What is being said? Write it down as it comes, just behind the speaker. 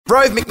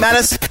Rove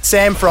McManus,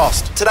 Sam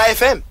Frost. Today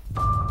FM.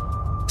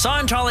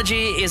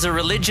 Scientology is a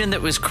religion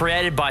that was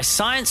created by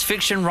science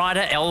fiction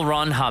writer L.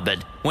 Ron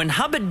Hubbard. When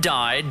Hubbard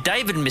died,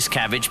 David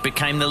Miscavige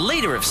became the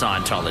leader of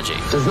Scientology.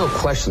 There's no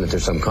question that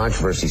there's some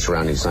controversy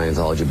surrounding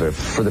Scientology, but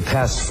for the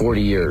past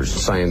 40 years,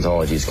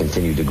 Scientology has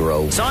continued to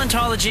grow.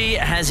 Scientology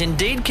has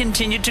indeed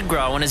continued to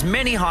grow and has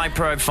many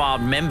high-profile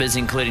members,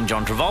 including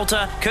John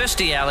Travolta,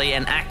 Kirstie Alley,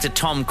 and actor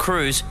Tom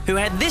Cruise, who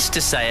had this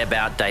to say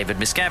about David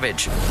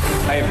Miscavige.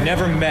 I have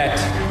never met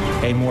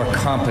a more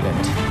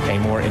competent, a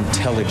more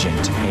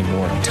intelligent, a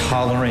more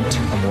tolerant,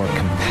 a more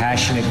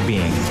compassionate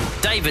being.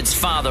 David's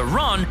father,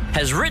 Ron,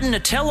 has written a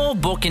tell-all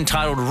book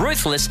entitled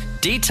Ruthless,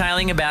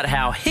 detailing about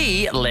how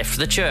he left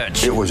the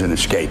church. It was an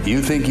escape.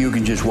 You think you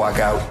can just walk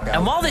out?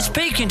 And while this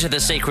peek into the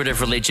secret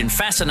of religion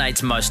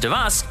fascinates most of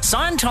us,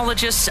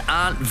 Scientologists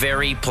aren't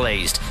very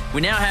pleased. We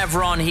now have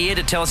Ron here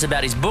to tell us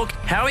about his book,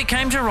 how he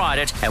came to write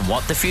it, and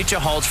what the future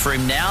holds for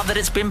him now that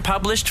it's been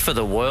published for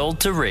the world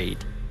to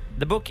read.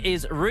 The book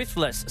is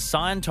Ruthless,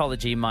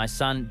 Scientology, My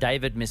Son,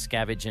 David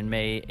Miscavige and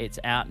Me. It's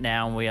out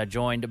now and we are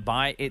joined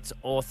by its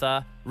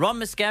author,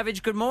 Ron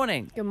Miscavige. Good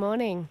morning. Good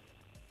morning.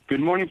 Good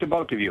morning to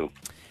both of you.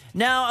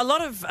 Now, a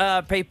lot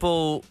of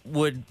people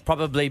would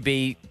probably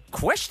be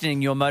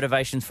questioning your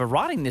motivations for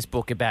writing this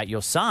book about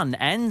your son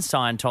and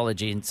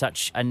Scientology in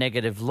such a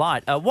negative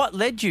light. What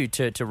led you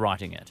to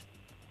writing it?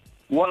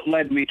 What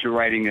led me to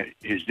writing it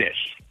is this.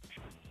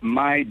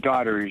 My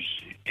daughters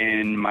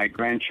and my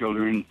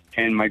grandchildren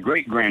and my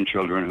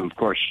great-grandchildren, who, of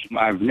course,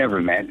 I've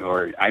never met,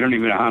 or I don't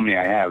even know how many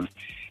I have,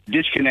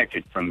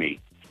 disconnected from me.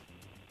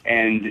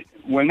 And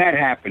when that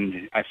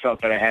happened, I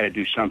felt that I had to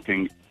do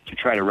something to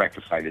try to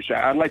rectify this.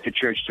 I'd like the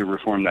church to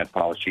reform that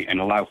policy and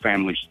allow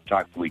families to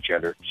talk to each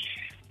other.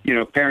 You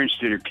know, parents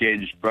to their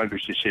kids,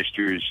 brothers to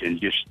sisters, and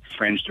just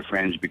friends to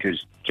friends,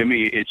 because to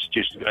me, it's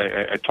just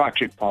a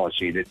toxic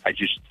policy that I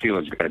just feel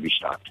has got to be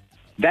stopped.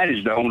 That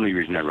is the only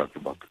reason I wrote the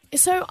book.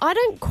 So I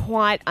don't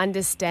quite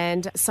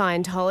understand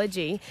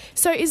Scientology.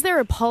 So is there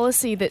a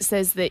policy that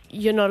says that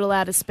you're not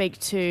allowed to speak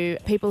to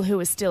people who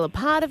are still a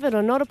part of it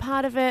or not a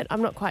part of it?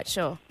 I'm not quite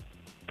sure.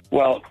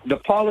 Well, the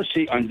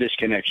policy on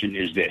disconnection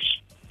is this.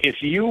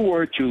 If you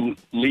were to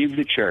leave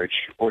the church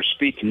or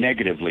speak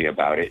negatively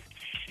about it,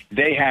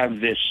 they have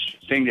this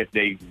thing that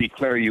they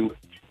declare you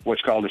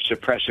what's called a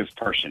suppressive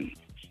person.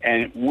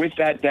 And with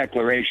that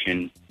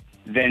declaration,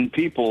 then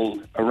people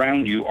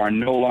around you are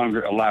no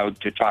longer allowed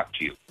to talk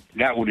to you.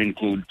 That would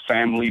include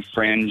family,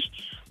 friends,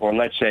 or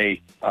let's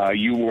say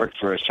you worked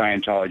for a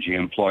Scientology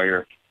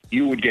employer,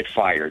 you would get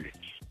fired.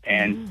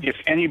 And if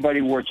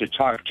anybody were to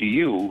talk to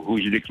you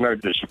who's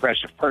declared the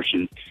suppressive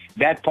person,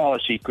 that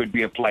policy could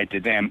be applied to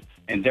them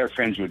and their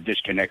friends would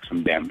disconnect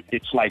from them.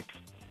 It's like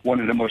one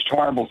of the most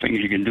horrible things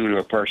you can do to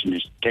a person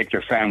is take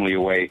their family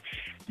away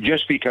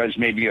just because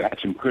maybe you had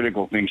some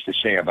critical things to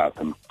say about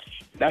them.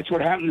 That's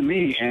what happened to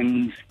me,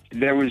 and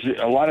there was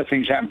a lot of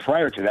things happened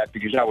prior to that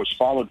because I was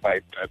followed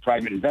by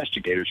private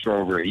investigators for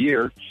over a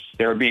year.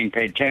 They were being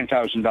paid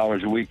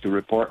 $10,000 a week to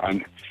report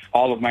on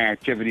all of my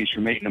activities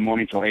from 8 in the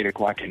morning till 8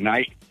 o'clock at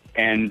night.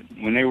 And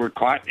when they were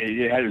caught,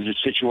 it was a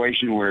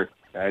situation where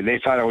they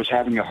thought I was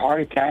having a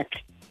heart attack.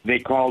 They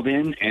called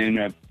in, and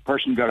a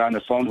person got on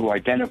the phone who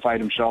identified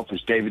himself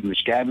as David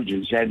Miscavige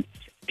and said,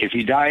 if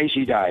he dies,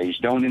 he dies.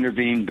 Don't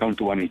intervene. Don't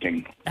do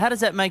anything. How does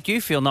that make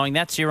you feel knowing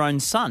that's your own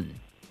son?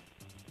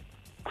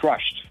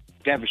 Crushed,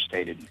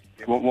 devastated.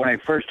 When I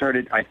first heard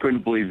it, I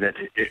couldn't believe that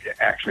it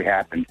actually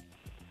happened.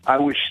 I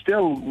was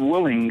still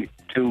willing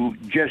to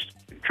just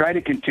try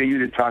to continue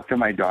to talk to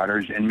my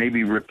daughters and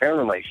maybe repair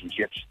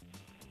relationships.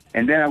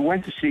 And then I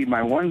went to see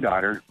my one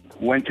daughter,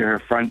 went to her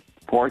front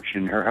porch,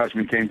 and her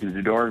husband came to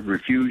the door,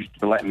 refused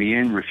to let me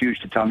in,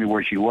 refused to tell me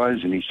where she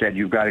was, and he said,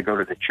 you've got to go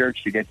to the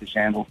church to get this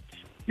handled.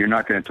 You're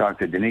not going to talk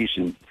to Denise.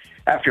 And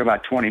after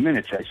about 20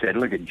 minutes, I said,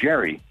 look at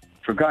Jerry.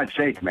 For God's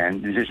sake,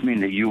 man, does this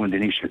mean that you and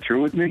Denise are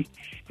through with me?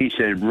 He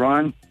said,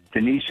 Ron,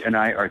 Denise and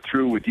I are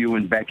through with you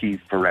and Becky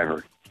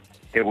forever.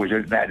 It was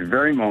at that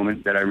very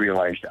moment that I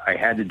realized I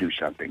had to do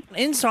something.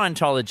 In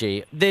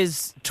Scientology,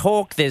 there's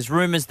talk, there's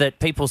rumours that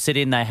people sit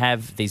in, they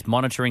have these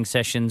monitoring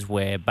sessions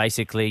where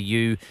basically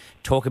you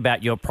talk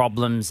about your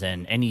problems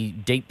and any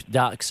deep,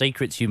 dark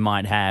secrets you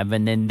might have,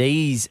 and then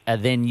these are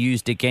then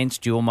used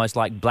against you almost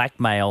like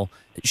blackmail.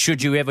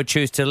 Should you ever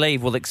choose to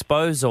leave, we'll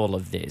expose all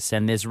of this.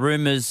 And there's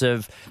rumours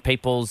of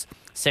people's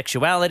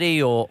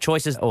sexuality or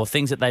choices or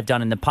things that they've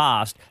done in the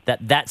past,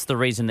 that's the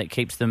reason that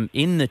keeps them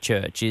in the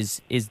church. Is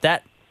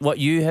that what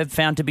you have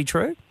found to be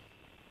true?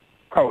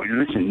 Oh,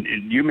 listen,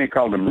 you may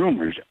call them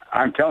rumors.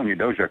 I'm telling you,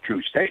 those are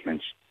true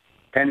statements.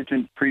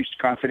 Penitent priest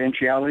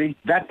confidentiality,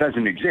 that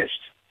doesn't exist.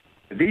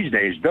 These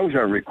days, those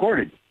are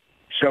recorded.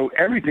 So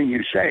everything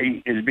you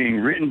say is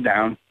being written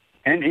down,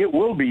 and it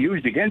will be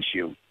used against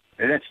you.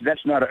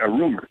 That's not a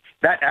rumor.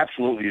 That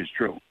absolutely is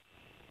true.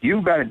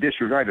 You've got to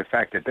disregard the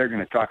fact that they're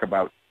going to talk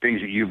about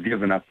things that you've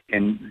given up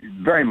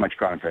in very much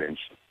confidence,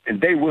 and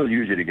they will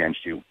use it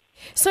against you.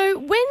 So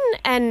when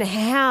and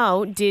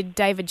how did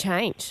David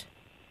change?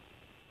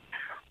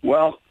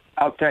 Well,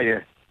 I'll tell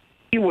you,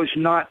 he was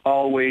not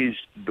always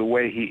the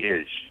way he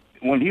is.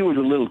 when he was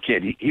a little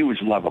kid, he was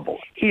lovable.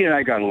 He and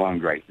I got along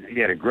great. He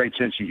had a great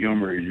sense of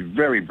humor. He was a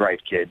very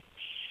bright kid.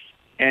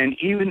 And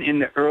even in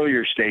the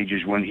earlier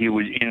stages when he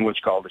was in what's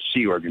called the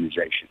C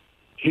organization,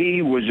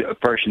 he was a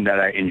person that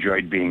I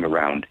enjoyed being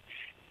around.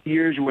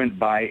 Years went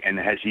by, and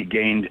as he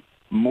gained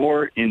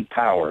more in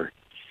power,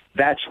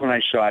 that's when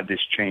I saw this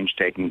change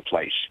taking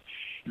place.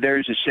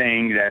 There's a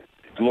saying that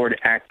Lord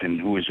Acton,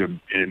 who was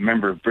a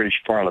member of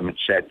British Parliament,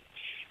 said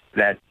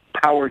that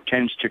power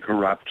tends to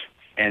corrupt,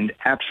 and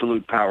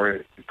absolute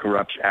power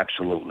corrupts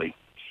absolutely.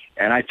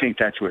 And I think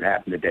that's what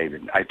happened to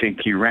David. I think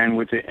he ran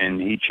with it,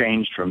 and he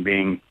changed from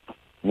being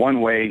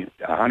one way,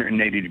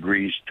 180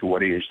 degrees, to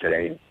what he is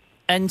today.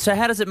 And so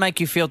how does it make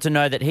you feel to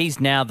know that he's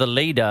now the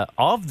leader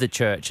of the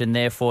church and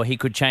therefore he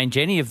could change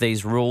any of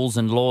these rules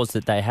and laws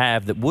that they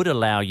have that would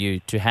allow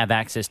you to have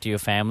access to your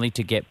family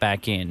to get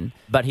back in,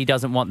 but he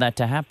doesn't want that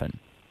to happen?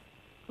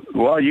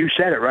 Well, you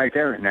said it right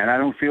there, and I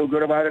don't feel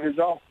good about it at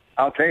all.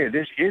 I'll tell you,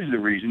 this is the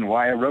reason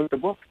why I wrote the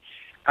book.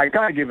 I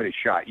got to give it a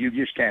shot. You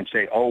just can't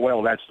say, oh,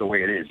 well, that's the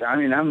way it is. I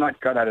mean, I'm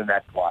not cut out of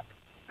that cloth.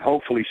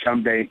 Hopefully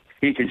someday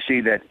he can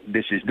see that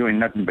this is doing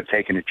nothing but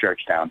taking the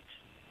church down.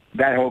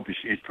 That hope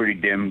is pretty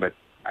dim, but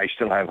I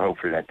still have hope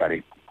for that,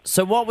 buddy.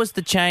 So what was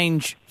the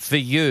change for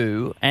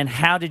you, and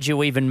how did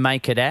you even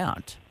make it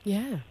out?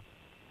 Yeah.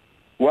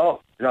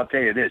 Well, I'll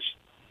tell you this.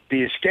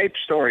 The escape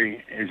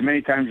story, as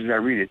many times as I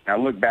read it, I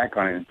look back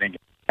on it and think,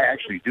 I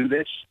actually do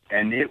this?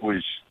 And it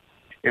was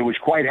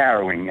quite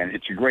harrowing, and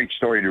it's a great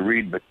story to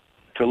read, but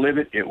to live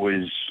it, it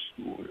was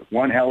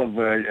one hell of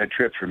a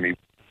trip for me.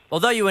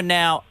 Although you are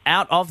now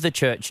out of the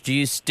church, do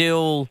you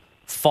still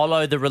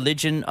follow the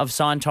religion of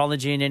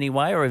Scientology in any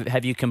way, or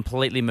have you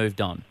completely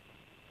moved on?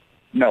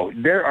 No,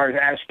 there are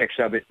aspects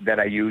of it that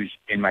I use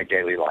in my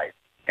daily life,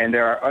 and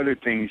there are other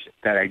things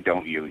that I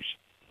don't use.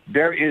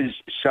 There is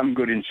some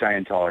good in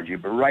Scientology,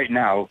 but right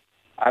now,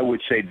 I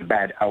would say the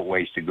bad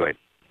outweighs the good.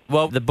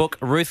 Well, the book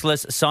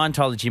Ruthless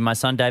Scientology, my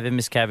son David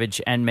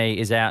Miscavige and me,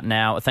 is out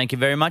now. Thank you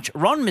very much,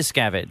 Ron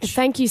Miscavige.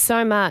 Thank you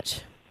so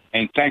much.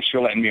 And thanks for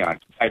letting me on.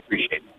 I appreciate it.